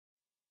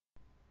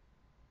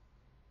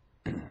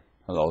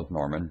Hello,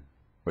 Norman.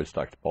 We're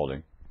stuck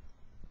Spalding.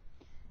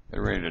 They're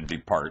ready to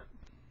depart.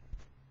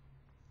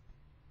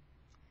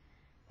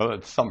 Well,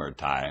 it's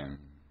summertime.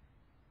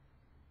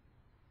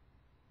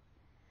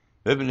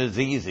 Living is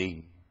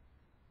easy.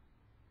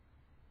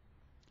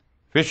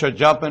 Fish are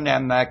jumping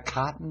and that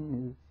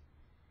cotton is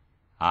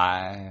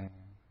high.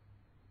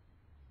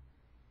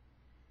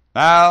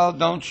 Now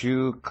don't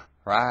you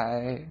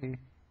cry.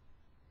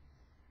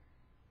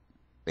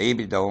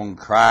 Baby, don't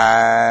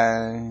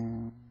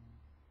cry.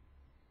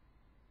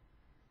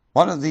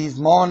 One of these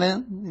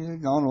mornings you're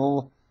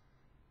gonna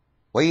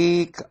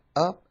wake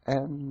up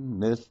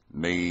and miss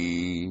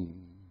me.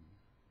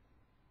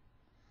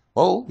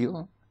 Oh,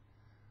 you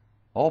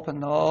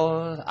open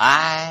those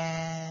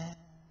eyes,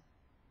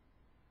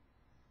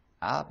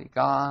 I'll be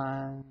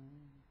gone.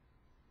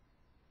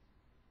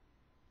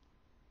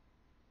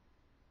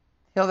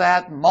 Till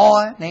that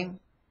morning,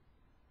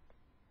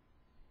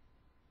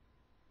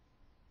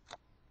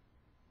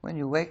 when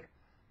you wake,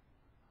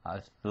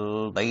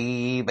 hustle,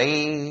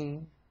 baby,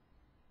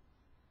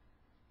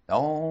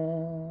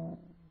 don't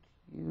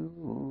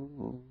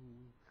you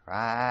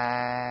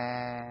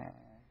cry.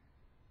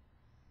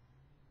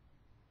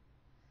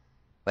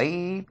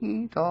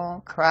 Baby,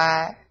 don't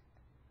cry.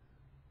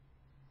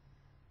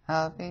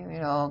 Oh, baby,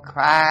 don't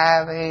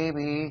cry,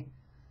 baby.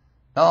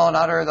 Don't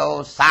utter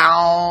those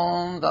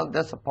sounds of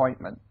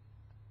disappointment.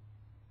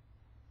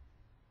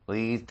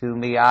 Please, to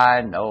me, I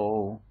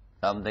know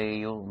someday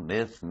you'll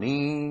miss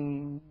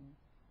me.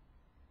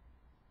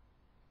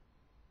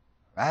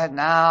 Right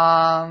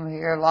now, I'm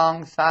here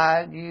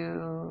alongside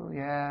you,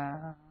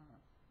 yeah.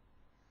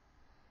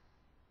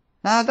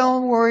 Now,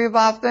 don't worry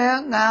about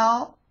that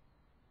now.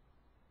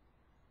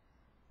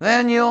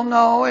 Then you'll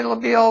know it'll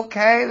be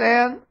okay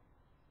then.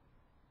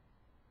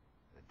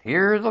 The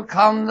tears will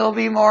come, there'll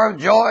be more of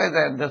joy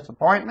than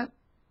disappointment.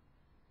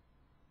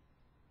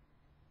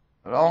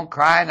 But don't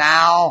cry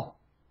now.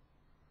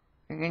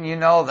 Thinking you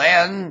know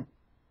then.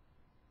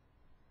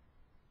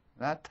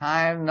 That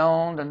time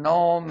known to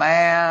no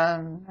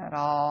man at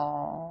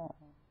all.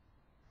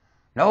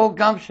 No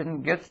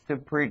gumption gets to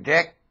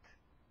predict.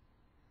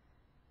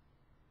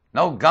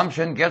 No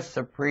gumption gets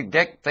to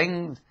predict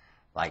things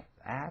like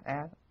that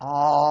at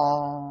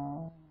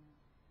all.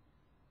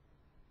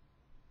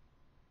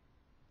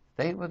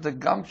 Stay with the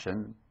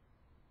gumption.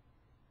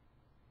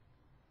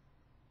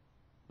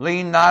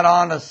 Lean not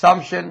on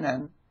assumption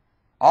and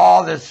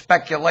all this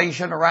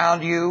speculation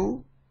around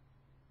you.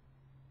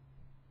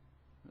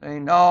 They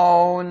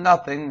know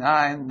nothing.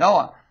 I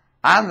know.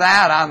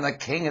 I'm the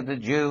king of the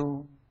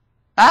Jew.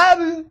 I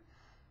do.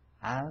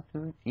 I'll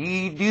do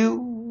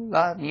you,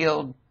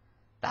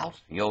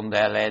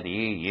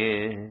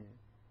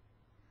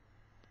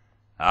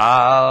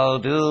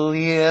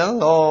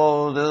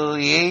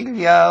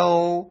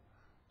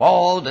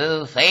 all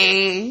to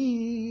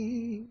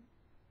say.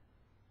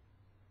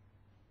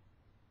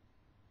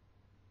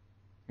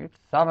 It's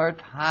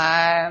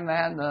summertime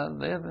and the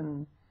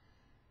living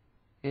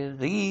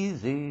is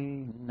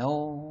easy,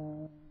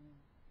 no.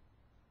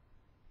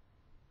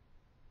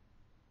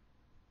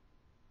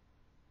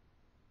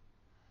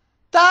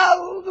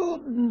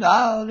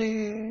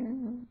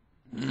 Darling,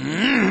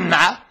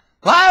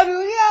 why do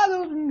you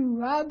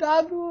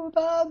do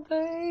that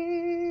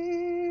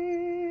thing?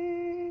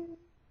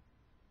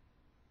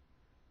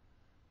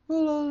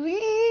 Will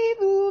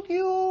you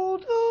do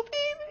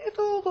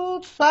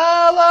the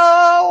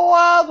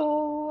salad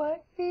away?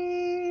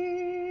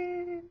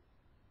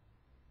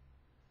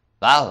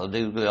 I'll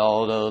do the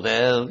old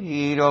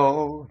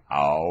delito.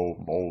 How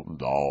more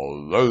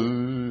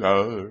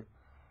dollar.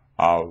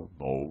 How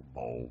more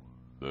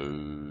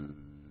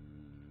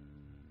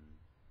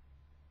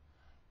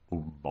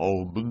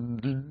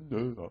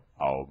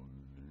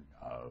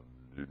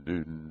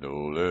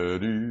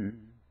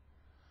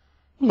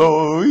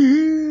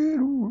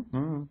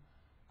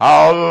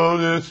how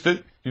this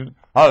thing,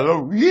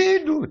 how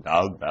you do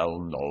down